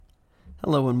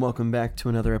Hello and welcome back to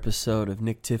another episode of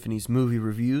Nick Tiffany's Movie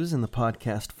Reviews in the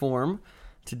podcast form.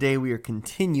 Today we are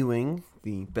continuing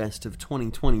the Best of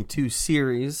 2022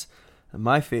 series of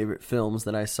my favorite films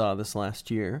that I saw this last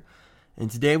year.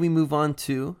 And today we move on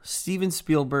to Steven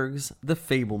Spielberg's The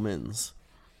Fabelmans.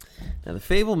 Now, The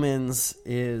Fabelmans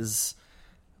is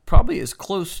probably as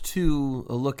close to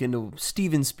a look into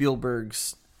Steven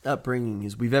Spielberg's upbringing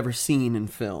as we've ever seen in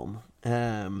film.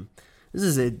 This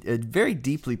is a very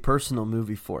deeply personal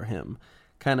movie for him,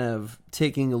 kind of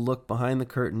taking a look behind the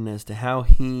curtain as to how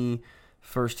he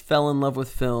first fell in love with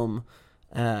film,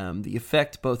 the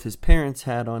effect both his parents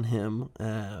had on him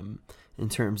in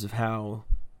terms of how,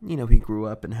 he grew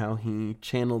up and how he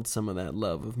channeled some of that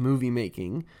love of movie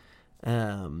making,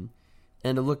 and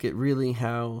to look at really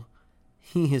how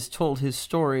he has told his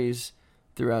stories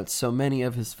throughout so many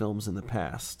of his films in the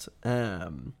past.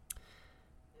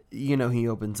 He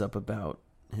opens up about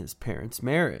his parents'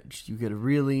 marriage. You get a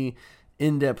really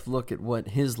in-depth look at what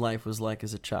his life was like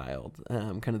as a child,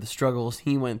 kind of the struggles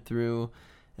he went through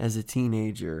as a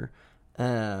teenager,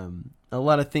 a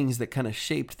lot of things that kind of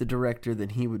shaped the director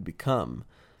that he would become.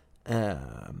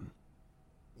 Thinking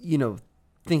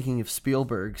of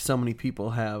Spielberg, so many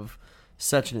people have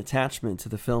such an attachment to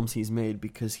the films he's made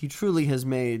because he truly has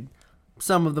made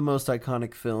some of the most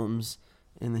iconic films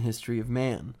in the history of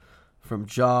man. From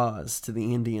Jaws to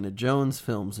the Indiana Jones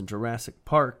films and Jurassic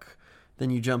Park.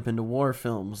 Then you jump into war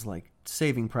films like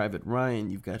Saving Private Ryan.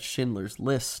 You've got Schindler's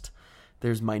List.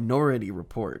 There's Minority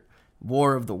Report.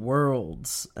 War of the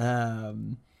Worlds.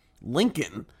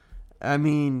 Lincoln. I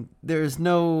mean, there's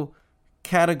no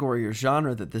category or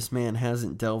genre that this man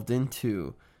hasn't delved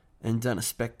into and done a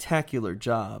spectacular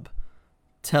job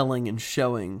telling and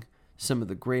showing some of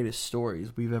the greatest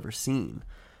stories we've ever seen.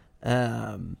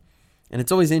 And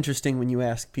it's always interesting when you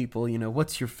ask people,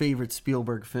 what's your favorite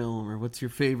Spielberg film, or what's your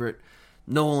favorite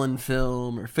Nolan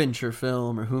film, or Fincher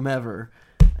film, or whomever.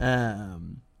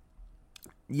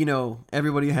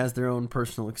 Everybody has their own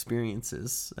personal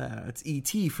experiences. It's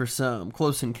E.T. for some,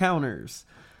 Close Encounters.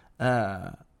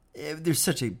 There's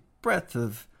such a breadth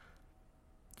of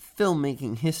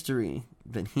filmmaking history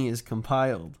that he has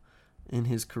compiled in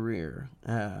his career.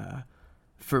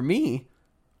 For me,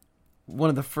 one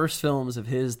of the first films of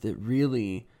his that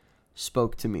really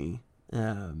spoke to me.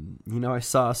 I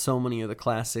saw so many of the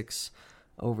classics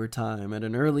over time at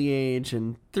an early age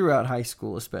and throughout high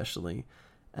school especially.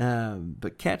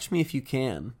 But Catch Me If You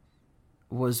Can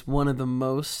was one of the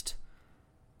most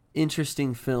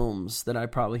interesting films that I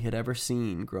probably had ever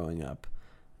seen growing up.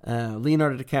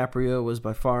 Leonardo DiCaprio was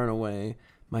by far and away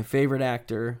my favorite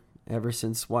actor ever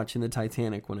since watching the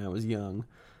Titanic when I was young.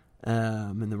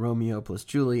 And the Romeo plus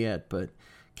Juliet, but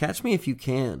Catch Me If You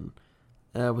Can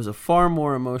was a far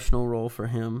more emotional role for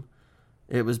him.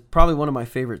 It was probably one of my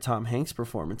favorite Tom Hanks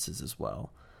performances as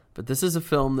well. But this is a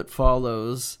film that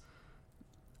follows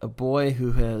a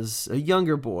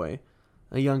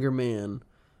younger man,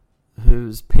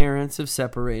 whose parents have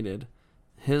separated.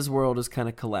 His world has kind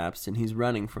of collapsed, and he's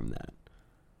running from that.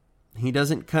 He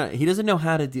doesn't know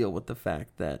how to deal with the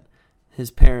fact that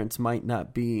his parents might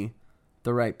not be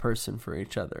the right person for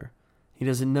each other. He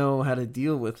doesn't know how to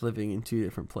deal with living in two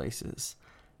different places.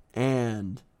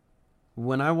 And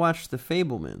when I watched The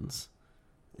Fabelmans,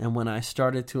 and when I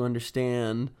started to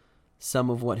understand some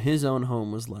of what his own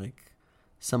home was like,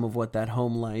 some of what that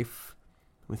home life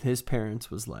with his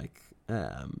parents was like,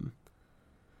 I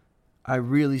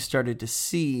really started to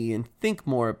see and think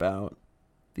more about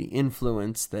the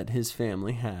influence that his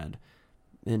family had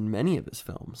in many of his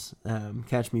films.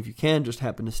 Catch Me If You Can just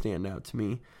happened to stand out to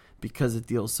me because it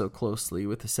deals so closely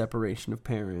with the separation of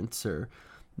parents, or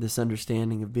this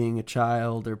understanding of being a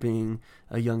child or being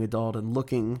a young adult and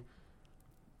looking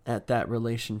at that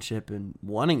relationship and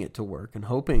wanting it to work and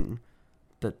hoping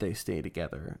that they stay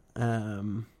together.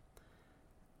 The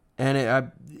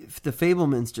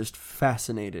Fabelmans just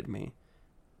fascinated me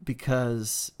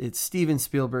because it's Steven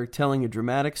Spielberg telling a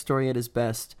dramatic story at his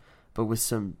best, but with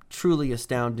some truly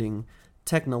astounding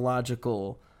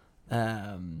technological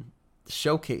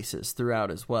showcases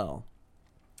throughout as well.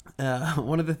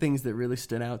 One of the things that really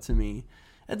stood out to me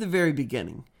at the very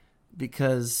beginning,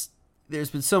 because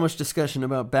there's been so much discussion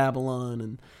about Babylon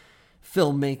and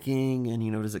filmmaking,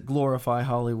 and, does it glorify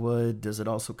Hollywood? Does it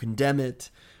also condemn it?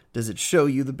 Does it show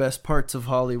you the best parts of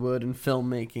Hollywood and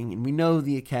filmmaking? And we know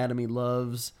the Academy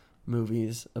loves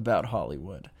movies about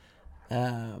Hollywood.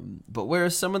 But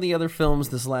whereas some of the other films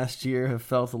this last year have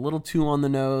felt a little too on the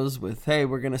nose with, hey,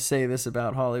 we're going to say this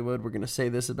about Hollywood, we're going to say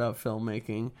this about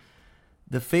filmmaking,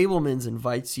 The Fabelmans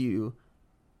invites you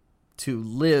to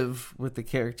live with the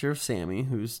character of Sammy,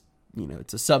 who's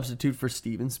it's a substitute for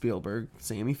Steven Spielberg,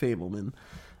 Sammy Fabelman.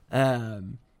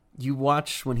 You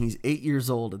watch when he's 8 years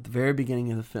old at the very beginning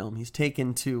of the film. He's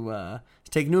taken to a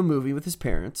movie with his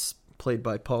parents, played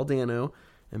by Paul Dano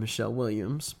and Michelle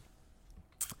Williams.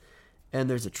 And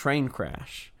there's a train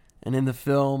crash. And in the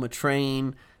film, a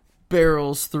train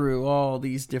barrels through all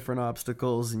these different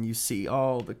obstacles, and you see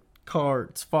all the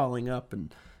carts falling up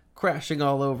and crashing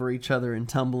all over each other and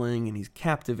tumbling, and he's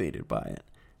captivated by it.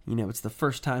 It's the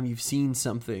first time you've seen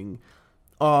something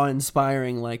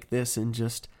awe-inspiring like this, and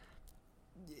just,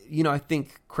 I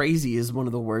think crazy is one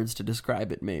of the words to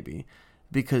describe it, maybe,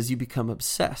 because you become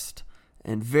obsessed.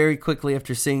 And very quickly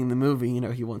after seeing the movie,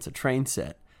 he wants a train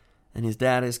set, and his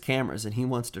dad has cameras, and he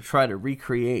wants to try to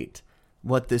recreate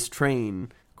what this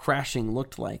train crashing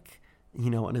looked like,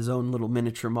 on his own little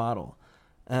miniature model.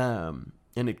 And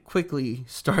it quickly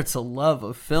starts a love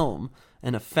of film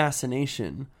and a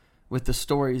fascination with the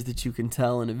stories that you can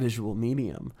tell in a visual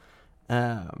medium.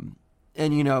 And,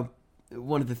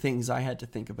 one of the things I had to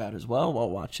think about as well while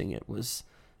watching it was,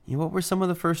 what were some of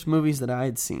the first movies that I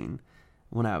had seen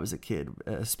when I was a kid,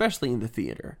 especially in the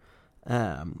theater?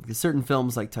 Because certain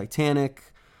films like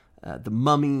Titanic, The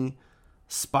Mummy,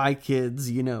 Spy Kids,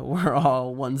 were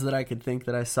all ones that I could think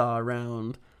that I saw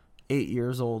around 8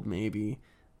 years old, maybe,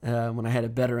 when I had a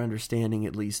better understanding,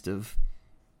 at least, of,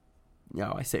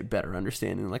 I say better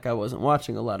understanding, like I wasn't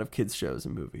watching a lot of kids' shows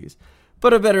and movies,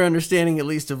 but a better understanding, at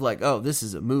least, of like, oh, this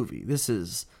is a movie. This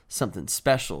is something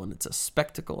special, and it's a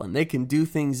spectacle, and they can do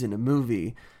things in a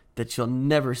movie that you'll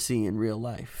never see in real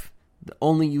life, that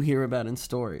only you hear about in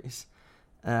stories.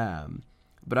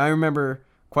 But I remember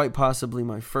quite possibly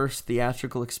my first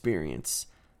theatrical experience.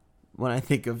 When I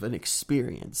think of an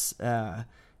experience,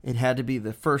 it had to be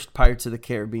the first Pirates of the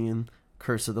Caribbean,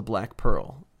 Curse of the Black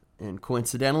Pearl. And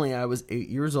coincidentally, I was 8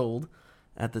 years old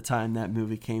at the time that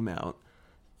movie came out.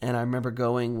 And I remember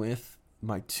going with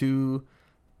my two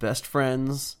best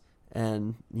friends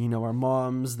and, our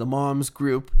moms, the moms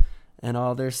group, and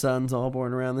all their sons, all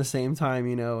born around the same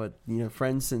time,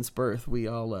 friends since birth. We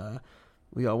all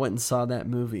went and saw that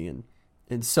movie. And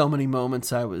in so many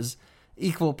moments, I was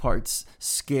equal parts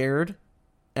scared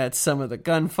at some of the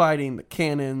gunfighting, the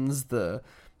cannons, the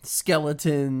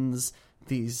skeletons,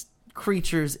 these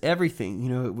creatures, everything.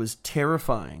 It was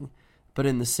terrifying, but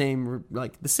in the same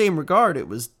regard, it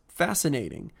was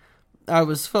fascinating. I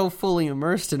was so fully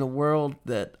immersed in a world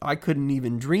that I couldn't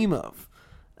even dream of.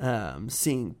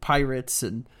 Seeing pirates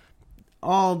and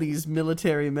all these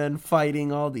military men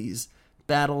fighting, all these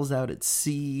battles out at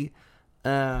sea.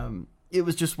 It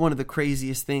was just one of the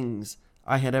craziest things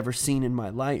I had ever seen in my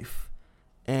life.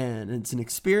 And it's an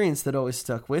experience that always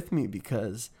stuck with me,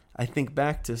 because I think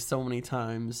back to so many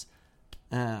times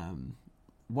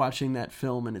watching that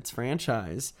film and its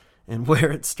franchise and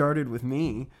where it started with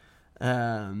me.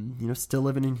 Still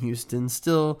living in Houston,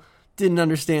 still didn't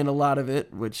understand a lot of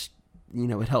it, which,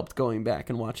 it helped going back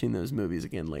and watching those movies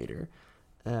again later.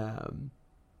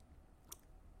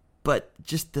 But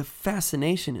just the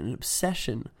fascination and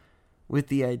obsession with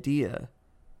the idea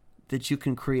that you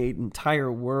can create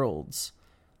entire worlds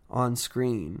on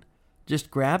screen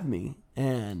just grabbed me,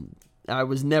 and I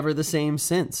was never the same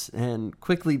since, and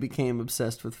quickly became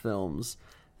obsessed with films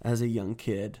as a young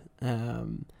kid.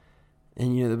 And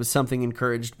there was something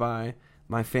encouraged by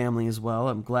my family as well.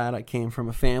 I'm glad I came from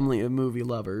a family of movie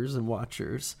lovers and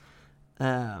watchers.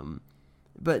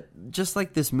 But just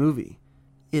like this movie,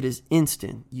 it is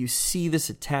instant. You see this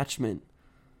attachment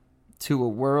to a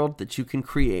world that you can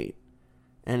create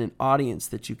and an audience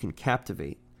that you can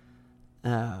captivate.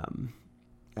 And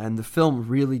the film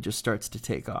really just starts to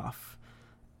take off.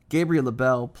 Gabriel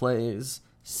LaBelle plays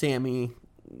Sammy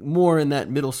more in that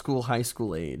middle school, high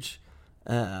school age.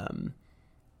 And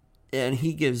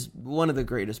he gives one of the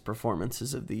greatest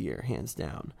performances of the year, hands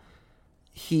down.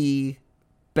 He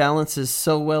balances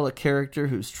so well a character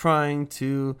who's trying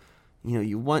to,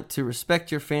 you want to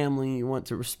respect your family, you want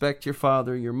to respect your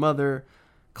father, your mother.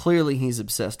 Clearly he's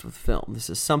obsessed with film. This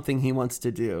is something he wants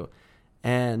to do.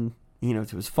 And,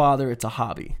 to his father, it's a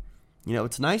hobby.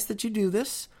 It's nice that you do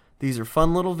this. These are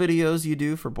fun little videos you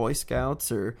do for Boy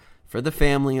Scouts or for the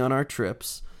family on our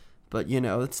trips. But,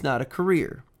 it's not a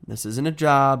career. This isn't a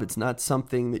job. It's not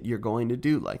something that you're going to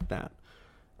do like that.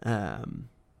 And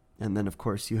then, of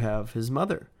course, you have his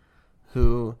mother,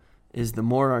 who is the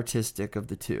more artistic of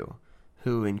the two,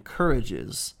 who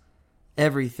encourages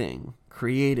everything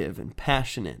creative and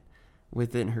passionate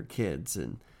within her kids.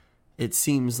 And it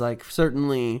seems like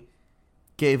certainly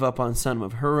gave up on some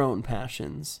of her own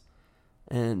passions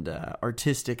and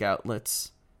artistic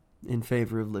outlets in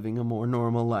favor of living a more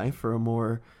normal life, or a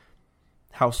more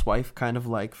housewife kind of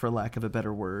like, for lack of a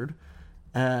better word.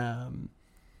 And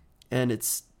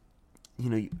it's,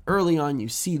 early on you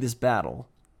see this battle.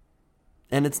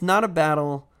 And it's not a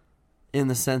battle in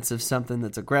the sense of something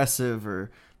that's aggressive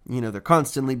or, they're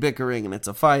constantly bickering and it's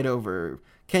a fight over,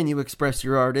 can you express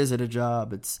your art? Is it a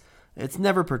job? It's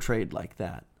never portrayed like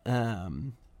that.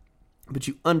 But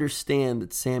you understand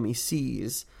that Sammy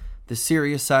sees the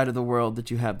serious side of the world that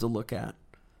you have to look at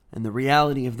and the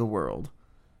reality of the world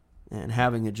and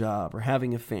having a job or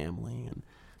having a family and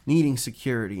needing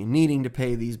security and needing to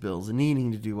pay these bills and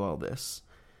needing to do all this.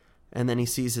 And then he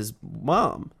sees his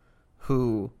mom,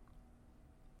 who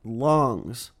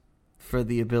longs for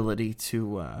the ability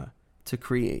to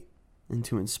create and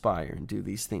to inspire and do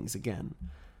these things again.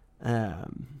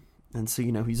 And so,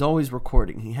 he's always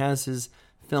recording. He has his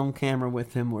film camera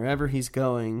with him wherever he's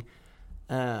going.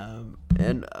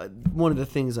 And one of the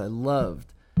things I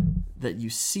loved that you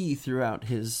see throughout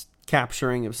his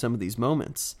capturing of some of these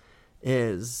moments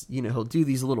is, he'll do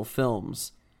these little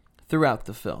films throughout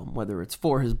the film, whether it's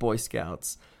for his Boy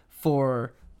Scouts,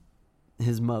 for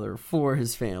his mother, for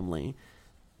his family.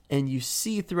 And you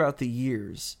see throughout the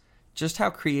years just how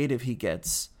creative he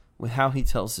gets with how he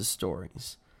tells his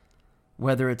stories.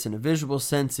 Whether it's in a visual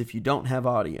sense, if you don't have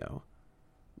audio,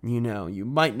 you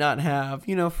might not have,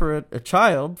 for a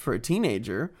child, for a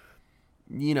teenager,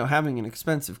 having an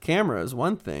expensive camera is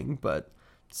one thing, but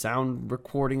sound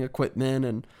recording equipment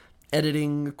and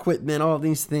editing equipment, all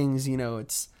these things,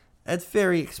 it's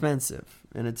very expensive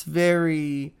and it's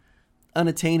very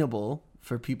unattainable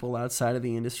for people outside of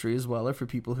the industry as well, or for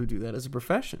people who do that as a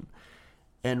profession.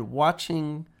 And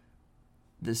watching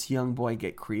this young boy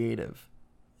get creative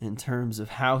in terms of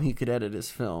how he could edit his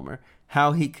film or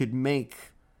how he could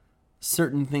make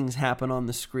certain things happen on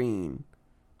the screen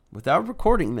without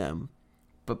recording them,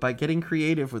 but by getting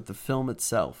creative with the film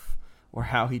itself or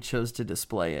how he chose to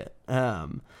display it.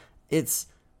 It's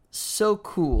so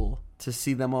cool to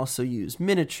see them also use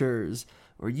miniatures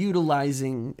or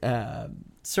utilizing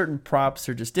certain props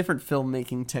or just different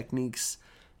filmmaking techniques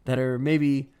that are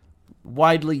maybe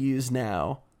widely used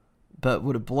now, but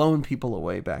would have blown people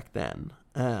away back then.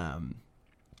 And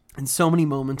so many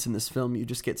moments in this film, you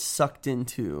just get sucked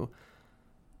into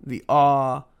the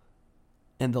awe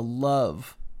and the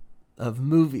love of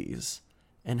movies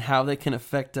and how they can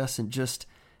affect us and just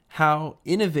how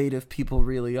innovative people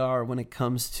really are when it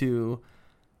comes to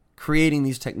creating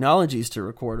these technologies to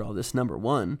record all this, number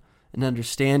one, and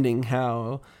understanding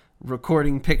how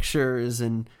recording pictures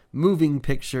and moving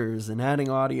pictures and adding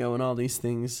audio and all these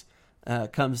things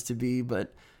comes to be.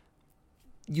 But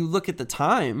you look at the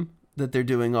time that they're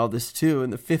doing all this too, in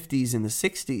the 50s and the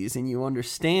 60s, and you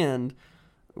understand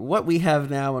what we have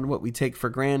now and what we take for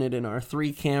granted in our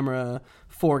 3-camera,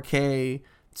 4K,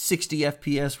 60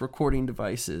 FPS recording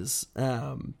devices.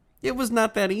 It was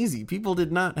not that easy. People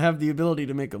did not have the ability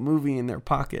to make a movie in their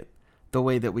pocket the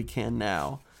way that we can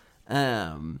now.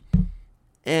 And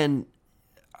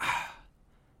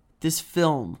this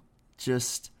film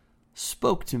just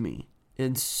spoke to me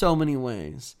in so many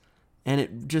ways.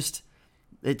 And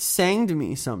it sang to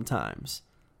me sometimes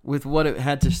with what it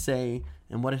had to say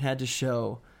and what it had to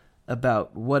show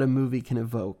about what a movie can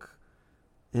evoke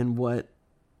and what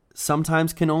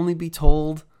sometimes can only be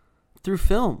told through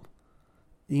film.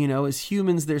 As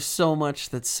humans, there's so much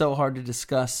that's so hard to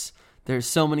discuss. There's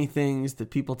so many things that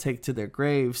people take to their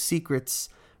grave, secrets,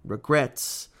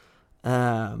 regrets,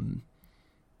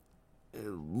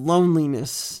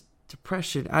 loneliness,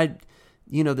 depression.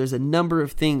 There's a number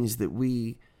of things that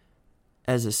we,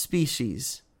 as a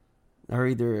species, are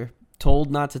either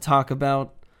told not to talk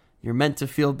about. You're meant to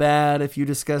feel bad if you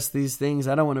discuss these things.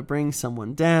 I don't want to bring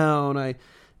someone down.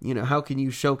 How can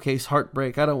you showcase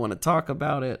heartbreak? I don't want to talk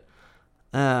about it.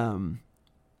 And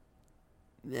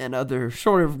other,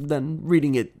 shorter than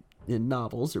reading it in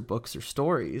novels or books or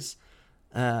stories,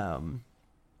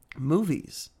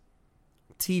 movies,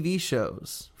 TV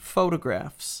shows,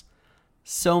 photographs,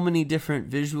 so many different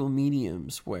visual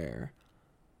mediums where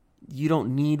you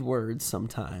don't need words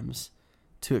sometimes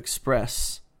to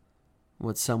express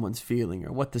what someone's feeling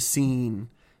or what the scene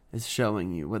is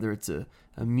showing you, whether it's a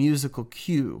musical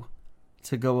cue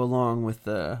to go along with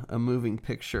a moving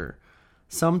picture.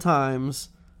 Sometimes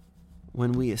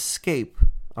when we escape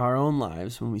our own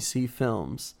lives, when we see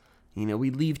films, we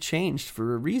leave changed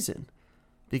for a reason.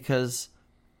 Because,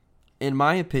 in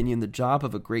my opinion, the job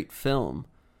of a great film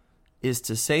is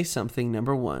to say something,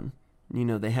 number one.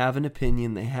 They have an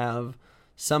opinion, they have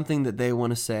something that they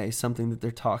want to say, something that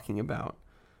they're talking about.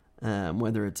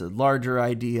 Whether it's a larger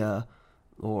idea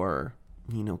or,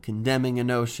 condemning a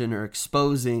notion or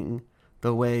exposing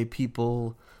the way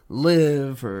people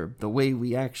live or the way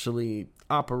we actually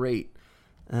operate.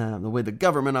 the way the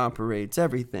government operates,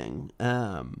 everything.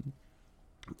 I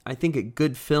think a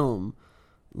good film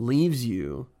leaves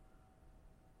you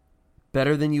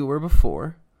better than you were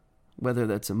before, whether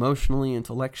that's emotionally,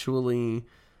 intellectually,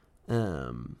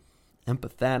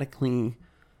 empathetically.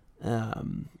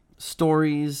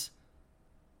 Stories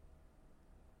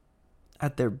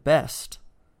at their best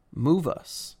move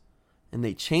us, and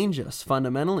they change us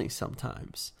fundamentally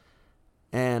sometimes.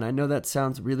 And I know that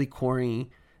sounds really corny,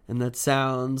 and that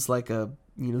sounds like this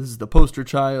is the poster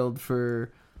child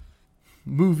for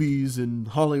movies and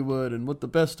Hollywood and what the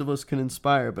best of us can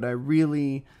inspire. But I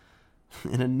really,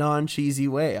 in a non-cheesy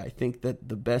way, I think that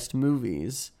the best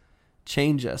movies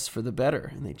change us for the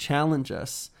better, and they challenge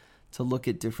us to look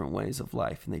at different ways of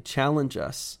life, and they challenge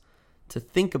us to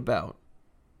think about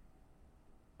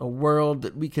a world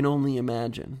that we can only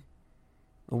imagine,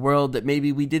 a world that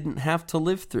maybe we didn't have to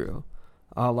live through,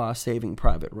 a la Saving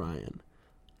Private Ryan,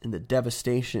 and the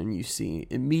devastation you see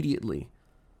immediately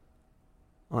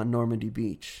on Normandy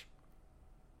Beach.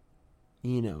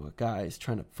 A guy's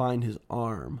trying to find his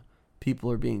arm. People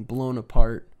are being blown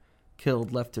apart,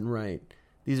 killed left and right.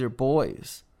 These are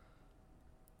boys.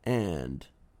 And,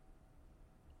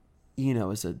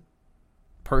 as a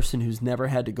person who's never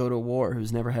had to go to war,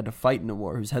 who's never had to fight in a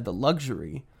war, who's had the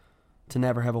luxury to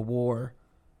never have a war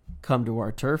come to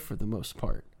our turf for the most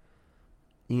part.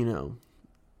 A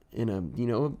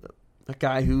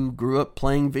guy who grew up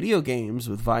playing video games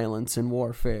with violence and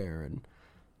warfare. And,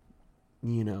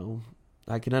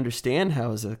 I can understand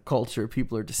how as a culture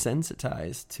people are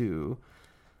desensitized to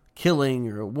killing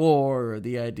or a war or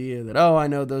the idea that, I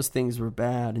know those things were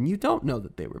bad. And you don't know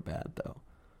that they were bad, though.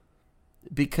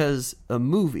 Because a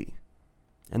movie,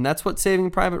 and that's what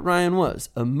Saving Private Ryan was,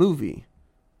 a movie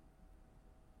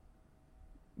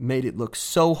made it look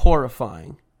so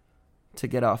horrifying to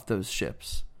get off those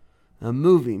ships. A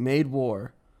movie made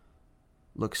war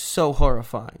look so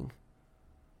horrifying,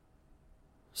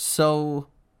 so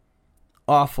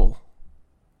awful,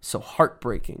 so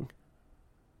heartbreaking.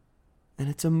 And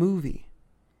it's a movie.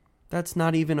 That's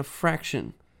not even a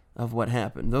fraction of what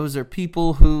happened. Those are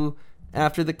people who,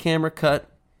 after the camera cut,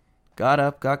 got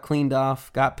up, got cleaned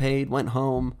off, got paid, went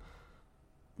home.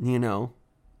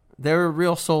 There are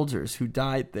real soldiers who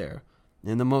died there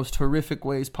in the most horrific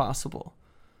ways possible.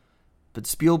 But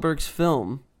Spielberg's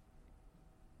film,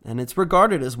 and it's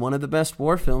regarded as one of the best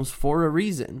war films for a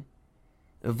reason,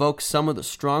 evokes some of the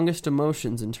strongest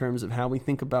emotions in terms of how we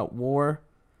think about war,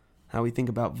 how we think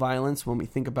about violence, when we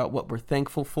think about what we're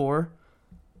thankful for,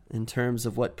 in terms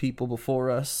of what people before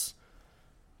us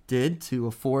did to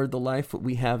afford the life that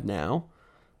we have now.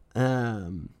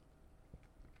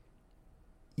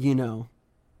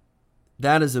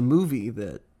 That is a movie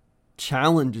that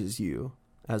challenges you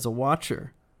as a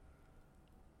watcher.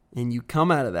 And you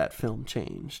come out of that film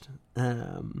changed.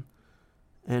 And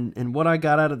what I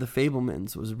got out of the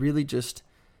Fabelmans was really just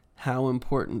how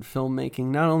important filmmaking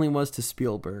not only was to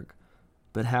Spielberg,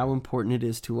 but how important it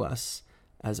is to us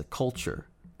as a culture,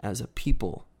 as a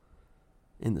people,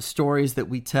 in the stories that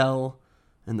we tell,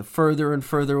 and the further and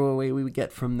further away we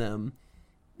get from them.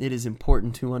 It is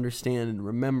important to understand and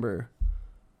remember,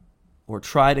 or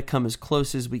try to come as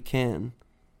close as we can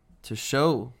to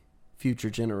show future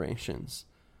generations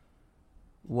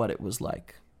what it was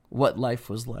like, what life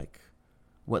was like,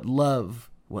 what love,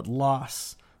 what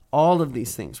loss, all of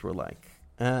these things were like.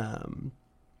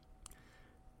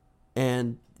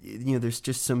 There's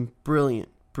just some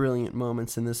brilliant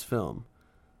moments in this film.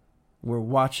 We're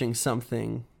watching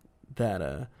something that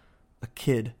a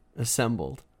kid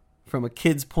assembled from a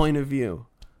kid's point of view.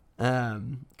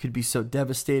 Could be so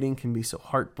devastating, can be so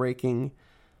heartbreaking,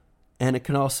 and it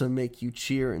can also make you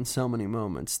cheer in so many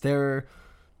moments. There are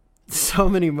so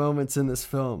many moments in this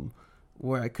film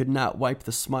where I could not wipe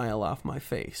the smile off my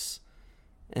face.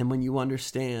 And when you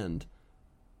understand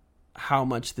how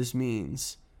much this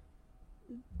means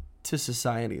to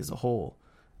society as a whole,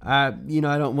 I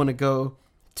don't want to go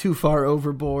too far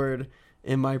overboard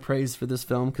in my praise for this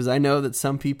film, because I know that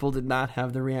some people did not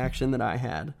have the reaction that I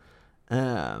had.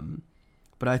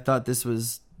 But I thought this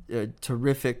was a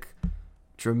terrific,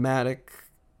 dramatic,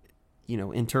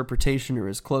 interpretation, or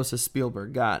as close as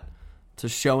Spielberg got to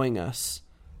showing us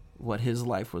what his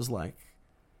life was like,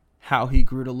 how he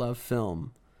grew to love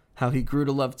film, how he grew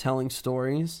to love telling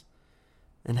stories,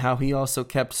 and how he also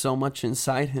kept so much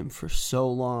inside him for so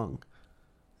long,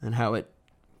 and how it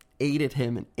ate at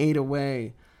him and ate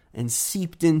away and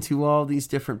seeped into all these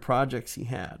different projects he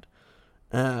had.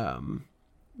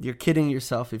 You're kidding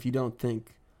yourself if you don't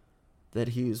think that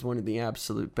he is one of the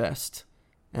absolute best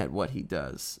at what he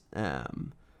does.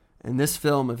 And this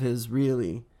film of his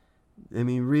really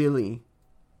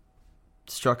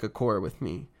struck a chord with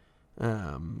me.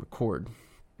 It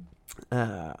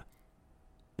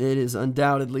is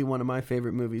undoubtedly one of my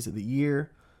favorite movies of the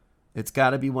year. It's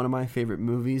got to be one of my favorite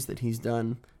movies that he's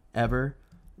done ever.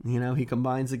 You know, he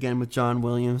combines again with John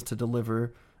Williams to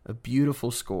deliver a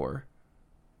beautiful score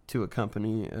to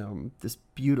accompany this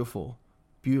beautiful,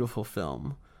 beautiful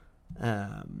film.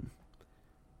 The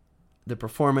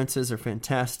performances are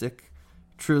fantastic.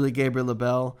 Truly, Gabriel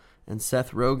LaBelle and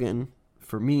Seth Rogen,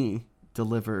 for me,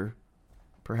 deliver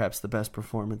perhaps the best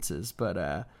performances.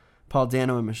 But Paul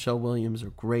Dano and Michelle Williams are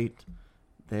great.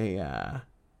 They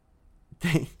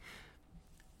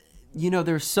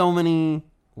there's so many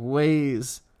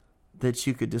ways that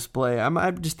you could display.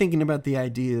 I'm just thinking about the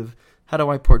idea of, how do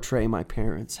I portray my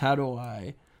parents? How do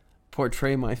I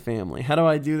portray my family? How do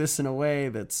I do this in a way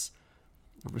that's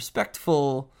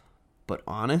respectful but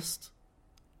honest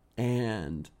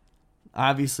and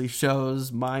obviously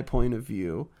shows my point of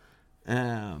view?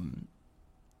 And,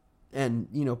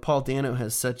 Paul Dano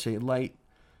has such a light,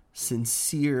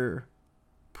 sincere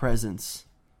presence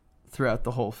throughout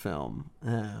the whole film.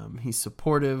 He's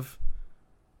supportive.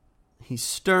 He's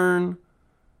stern,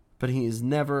 but he is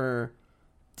never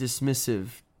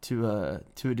dismissive to a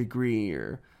degree,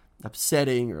 or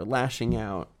upsetting or lashing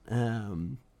out.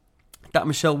 Thought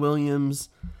Michelle Williams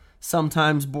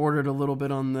sometimes bordered a little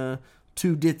bit on the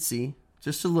too ditzy,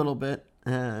 just a little bit.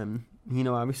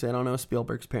 Obviously I don't know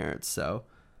Spielberg's parents, so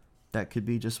that could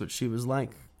be just what she was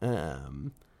like.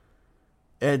 And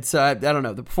so I don't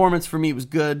know. The performance for me was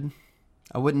good.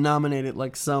 I wouldn't nominate it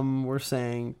like some were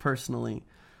saying personally,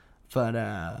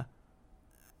 but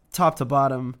top to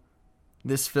bottom,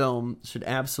 this film should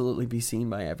absolutely be seen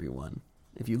by everyone.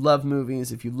 If you love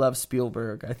movies, if you love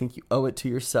Spielberg, I think you owe it to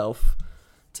yourself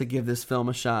to give this film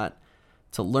a shot,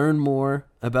 to learn more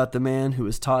about the man who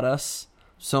has taught us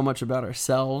so much about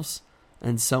ourselves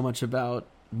and so much about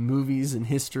movies and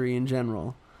history in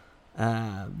general.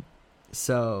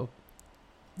 So,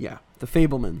 yeah, The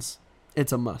Fabelmans.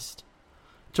 It's a must.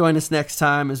 Join us next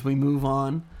time as we move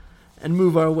on and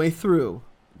move our way through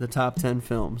the top 10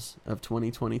 films of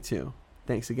 2022.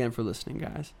 Thanks again for listening,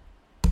 guys.